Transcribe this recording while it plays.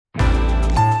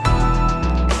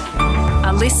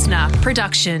listener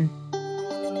production.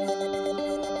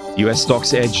 US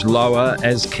stocks edge lower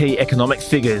as key economic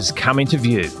figures come into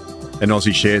view. And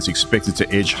Aussie shares expected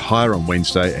to edge higher on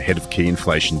Wednesday ahead of key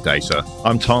inflation data.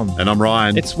 I'm Tom. And I'm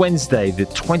Ryan. It's Wednesday, the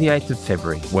 28th of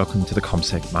February. Welcome to the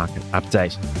CommSec Market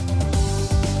Update.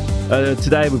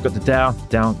 Today we've got the Dow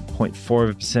down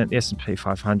 0.4%, the S&P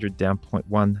 500 down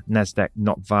 0.1%, NASDAQ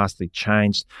not vastly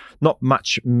changed. Not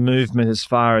much movement as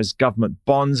far as government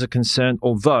bonds are concerned,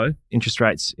 although interest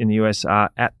rates in the US are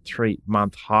at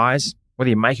 3-month highs. What do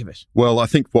you make of it? Well, I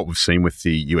think what we've seen with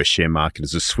the US share market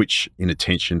is a switch in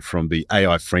attention from the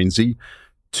AI frenzy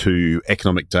to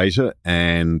economic data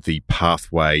and the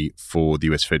pathway for the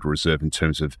US Federal Reserve in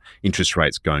terms of interest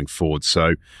rates going forward.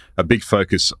 So a big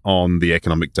focus on the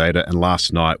economic data. And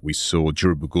last night we saw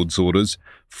durable goods orders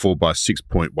fall by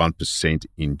 6.1%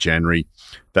 in January.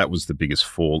 That was the biggest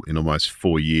fall in almost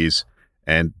 4 years.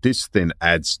 And this then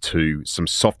adds to some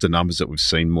softer numbers that we've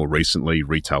seen more recently: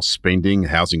 retail spending,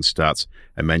 housing starts,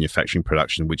 and manufacturing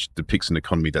production, which depicts an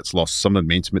economy that's lost some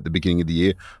momentum at the beginning of the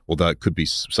year, although it could be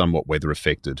somewhat weather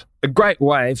affected. A great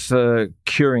way for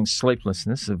curing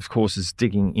sleeplessness, of course, is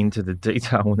digging into the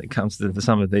detail when it comes to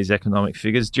some of these economic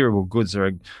figures. Durable goods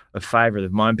are a favourite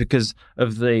of mine because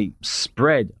of the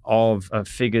spread of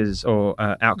figures or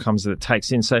outcomes that it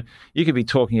takes in. So you could be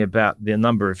talking about the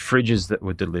number of fridges that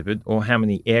were delivered or how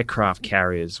many aircraft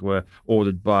carriers were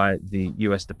ordered by the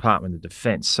US Department of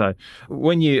Defense. So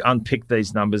when you unpick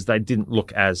these numbers, they didn't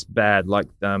look as bad. Like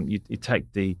you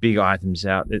take the big items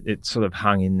out, it sort of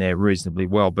hung in there reasonably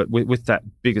well. But with that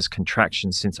biggest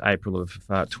contraction since April of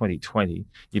 2020,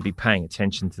 you'd be paying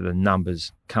attention to the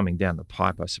numbers coming down the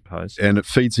pipe, I suppose. And it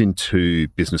feeds into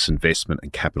business investment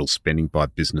and capital spending by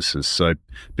businesses. So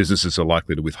businesses are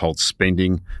likely to withhold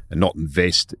spending and not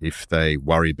invest if they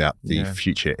worry about the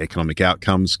future economic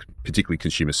outcomes, particularly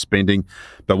consumer spending.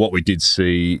 But what we did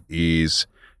see is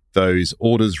those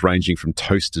orders ranging from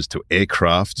toasters to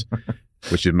aircraft,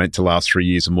 which are meant to last 3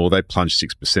 years or more, they plunged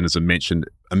 6%, as I mentioned,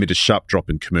 amid a sharp drop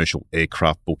in commercial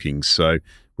aircraft bookings. So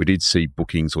we did see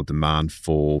bookings or demand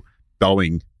for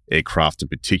Boeing aircraft in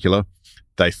particular.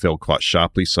 They fell quite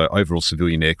sharply. So overall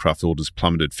civilian aircraft orders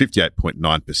plummeted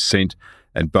 58.9%.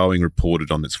 And Boeing reported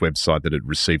on its website that it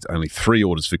received only 3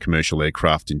 orders for commercial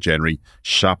aircraft in January,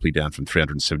 sharply down from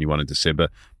 371 in December,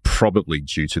 probably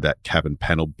due to that cabin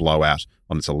panel blowout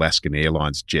on its Alaskan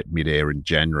Airlines jet midair in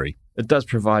January. It does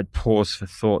provide pause for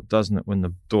thought, doesn't it, when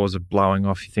the doors are blowing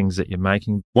off things that you're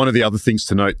making? One of the other things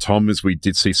to note, Tom, is we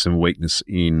did see some weakness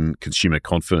in consumer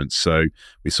confidence. So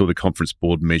we saw the Conference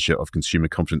Board measure of consumer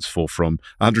confidence fall from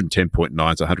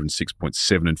 110.9 to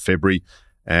 106.7 in February.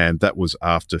 And that was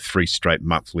after 3 straight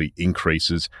monthly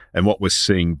increases. And what we're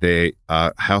seeing there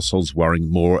are households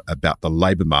worrying more about the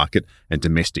labour market and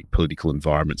domestic political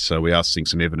environment. So we are seeing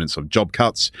some evidence of job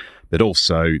cuts, but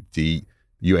also the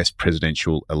US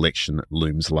presidential election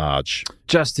looms large.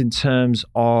 Just in terms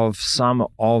of some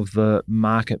of the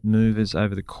market movers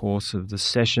over the course of the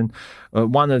session,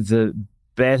 one of the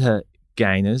better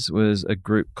gainers was a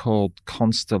group called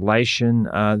Constellation,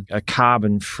 a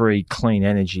carbon-free clean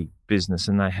energy business,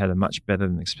 and they had a much better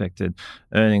than expected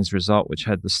earnings result, which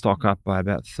had the stock up by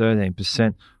about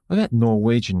 13%. What about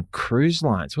Norwegian Cruise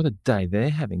Lines? What a day they're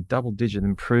having, double-digit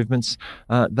improvements.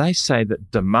 They say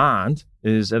that demand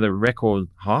is at a record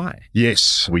high.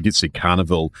 Yes, we did see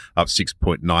Carnival up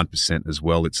 6.9% as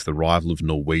well. It's the rival of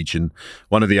Norwegian.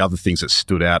 One of the other things that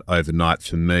stood out overnight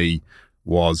for me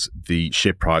was the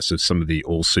share price of some of the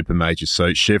all super majors.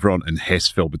 So Chevron and Hess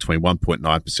fell between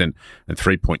 1.9% and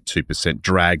 3.2%,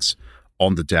 drags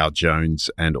on the Dow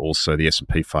Jones and also the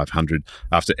S&P 500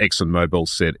 after ExxonMobil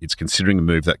said it's considering a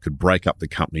move that could break up the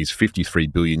company's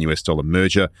 $53 billion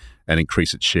merger and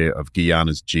increase its share of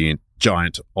Guyana's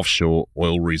giant offshore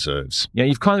oil reserves. Yeah,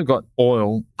 you've kind of got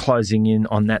oil closing in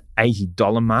on that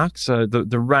 $80 mark. So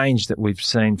the range that we've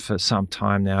seen for some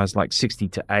time now is like 60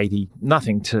 to 80.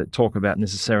 Nothing to talk about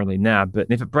necessarily now, but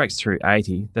if it breaks through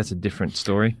 80, that's a different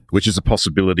story. Which is a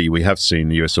possibility. We have seen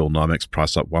the US oil NYMEX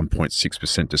price up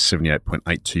 1.6% to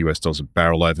 $78.82 a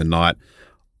barrel overnight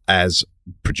as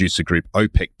producer group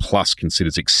OPEC Plus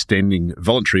considers extending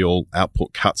voluntary oil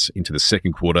output cuts into the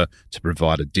second quarter to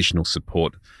provide additional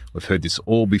support. We've heard this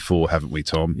all before, haven't we,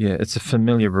 Tom? Yeah, it's a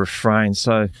familiar refrain.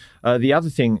 So the other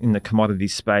thing in the commodity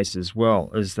space as well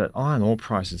is that iron ore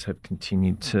prices have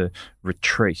continued to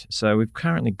retreat. So we've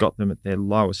currently got them at their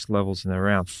lowest levels in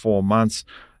around 4 months.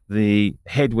 The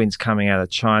headwinds coming out of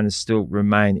China still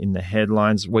remain in the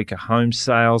headlines. Weaker home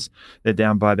sales, they're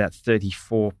down by about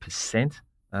 34%.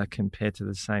 Compared to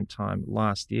the same time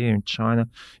last year in China.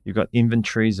 You've got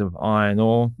inventories of iron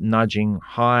ore nudging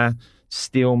higher.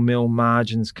 steel mill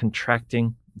margins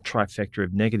contracting. Trifecta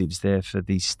of negatives there for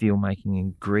the steel-making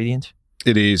ingredient.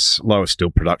 It is. Lower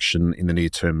steel production in the near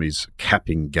term is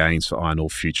capping gains for iron ore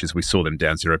futures. We saw them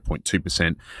down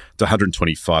 0.2% to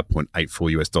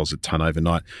 $125.84 a tonne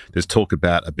overnight. There's talk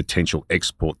about a potential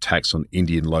export tax on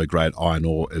Indian low-grade iron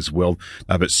ore as well.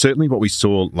 But certainly what we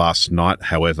saw last night,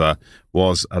 however,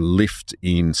 was a lift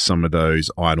in some of those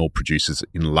iron ore producers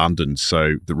in London.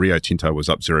 So the Rio Tinto was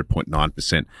up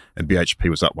 0.9% and BHP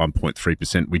was up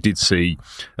 1.3%. We did see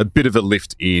a bit of a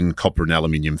lift in copper and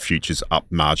aluminium futures, up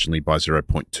marginally by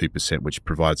 0.2%, which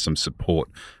provides some support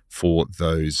for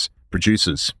those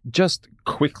producers. Just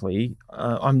quickly,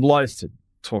 I'm loath to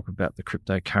talk about the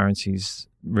cryptocurrencies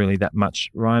really that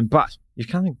much, Ryan, but you've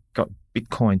kind of got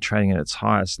Bitcoin trading at its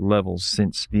highest levels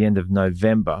since the end of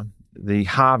November. The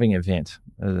halving event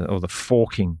or the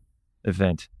forking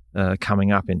event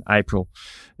coming up in April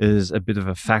is a bit of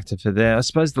a factor for there. I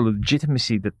suppose the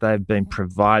legitimacy that they've been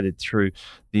provided through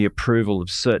the approval of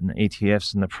certain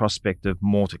ETFs and the prospect of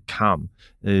more to come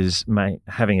is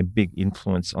having a big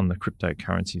influence on the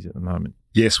cryptocurrencies at the moment.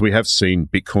 Yes, we have seen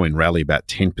Bitcoin rally about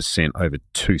 10% over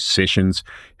 2 sessions,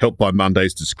 helped by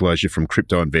Monday's disclosure from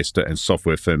crypto investor and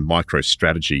software firm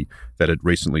MicroStrategy that had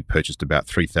recently purchased about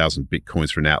 3,000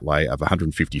 Bitcoins for an outlay of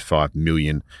 $155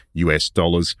 million US.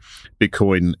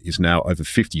 Bitcoin is now over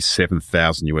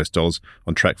 $57,000 US,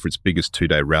 on track for its biggest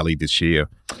 2-day rally this year,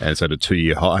 and it's at a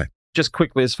 2-year high. Just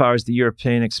quickly, as far as the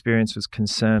European experience was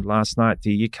concerned last night,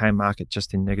 the UK market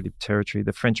just in negative territory.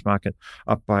 The French market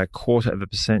up by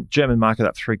 0.25%. German market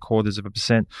up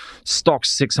 0.75%. Stoxx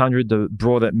 600, the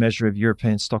broader measure of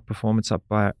European stock performance, up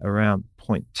by around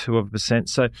 0.2%.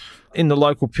 So in the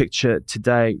local picture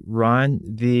today, Ryan,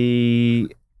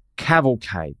 the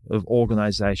cavalcade of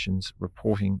organisations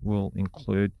reporting will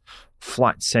include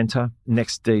Flight Centre,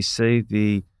 NextDC,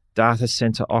 the data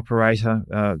center operator,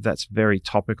 that's very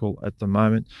topical at the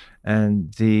moment,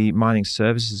 and the mining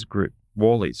services group,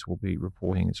 Worley's, will be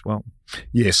reporting as well.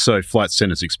 Yes, so Flight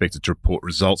Centre is expected to report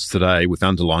results today with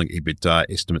underlying EBITDA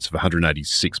estimates of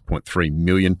 $186.3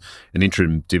 million, an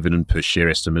interim dividend per share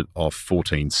estimate of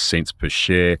 14 cents per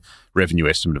share, revenue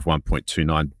estimate of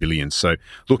 $1.29 billion. So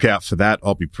look out for that.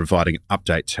 I'll be providing an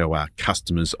update to our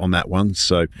customers on that one.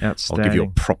 So I'll give you a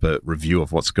proper review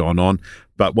of what's gone on.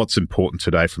 But what's important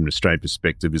today from an Australian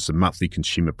perspective is the monthly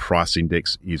consumer price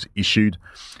index is issued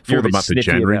for the month of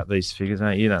January. You're about these figures,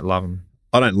 aren't you? You don't love them.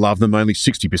 I don't love them. Only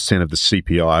 60% of the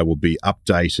CPI will be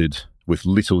updated with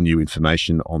little new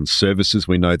information on services.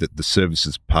 We know that the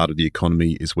services part of the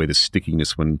economy is where the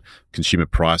stickiness when consumer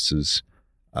prices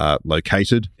are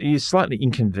located. Are you slightly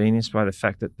inconvenienced by the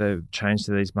fact that they've changed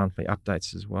to these monthly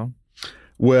updates as well?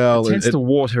 Well, it tends to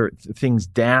water things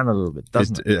down a little bit,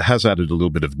 doesn't it? It has added a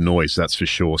little bit of noise, that's for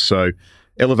sure. So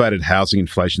elevated housing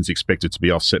inflation is expected to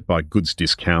be offset by goods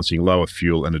discounting, lower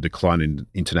fuel and a decline in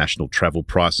international travel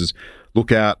prices.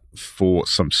 Look out for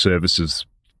some services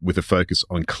with a focus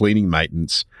on cleaning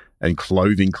maintenance and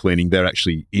clothing cleaning. They're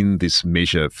actually in this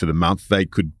measure for the month. They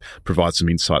could provide some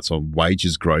insights on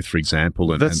wages growth, for example.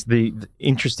 That's the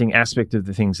interesting aspect of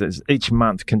the things, that each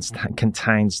month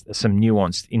contains some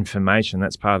nuanced information.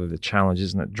 That's part of the challenge,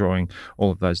 isn't it, drawing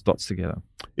all of those dots together?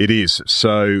 It is.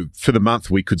 So for the month,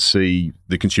 we could see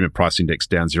the consumer price index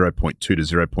down 0.2 to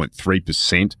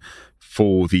 0.3%.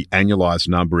 For the annualised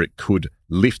number, it could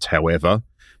lift, however,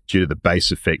 due to the base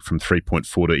effect from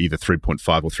 3.4 to either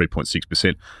 3.5 or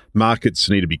 3.6%. Markets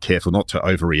need to be careful not to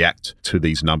overreact to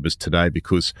these numbers today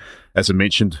because, as I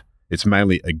mentioned, it's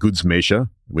mainly a goods measure.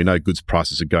 We know goods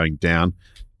prices are going down,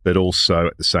 but also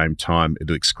at the same time, it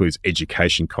excludes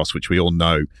education costs, which we all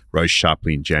know rose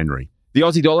sharply in January. The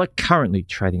Aussie dollar currently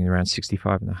trading around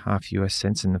 65.5 US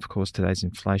cents. And of course, today's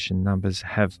inflation numbers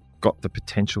have got the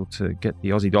potential to get the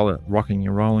Aussie dollar rocking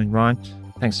and rolling. Ryan,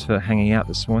 thanks for hanging out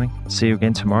this morning. See you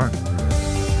again tomorrow.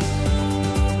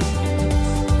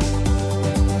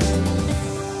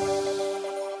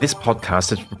 This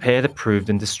podcast is prepared, approved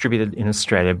and distributed in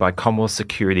Australia by Commonwealth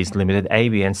Securities Limited,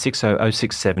 ABN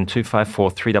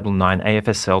 60067254399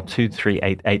 AFSL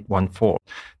 238814.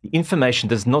 The information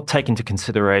does not take into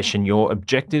consideration your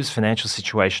objectives, financial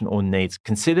situation or needs.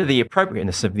 Consider the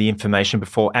appropriateness of the information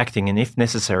before acting and, if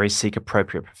necessary, seek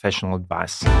appropriate professional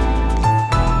advice.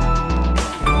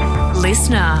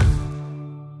 Listener.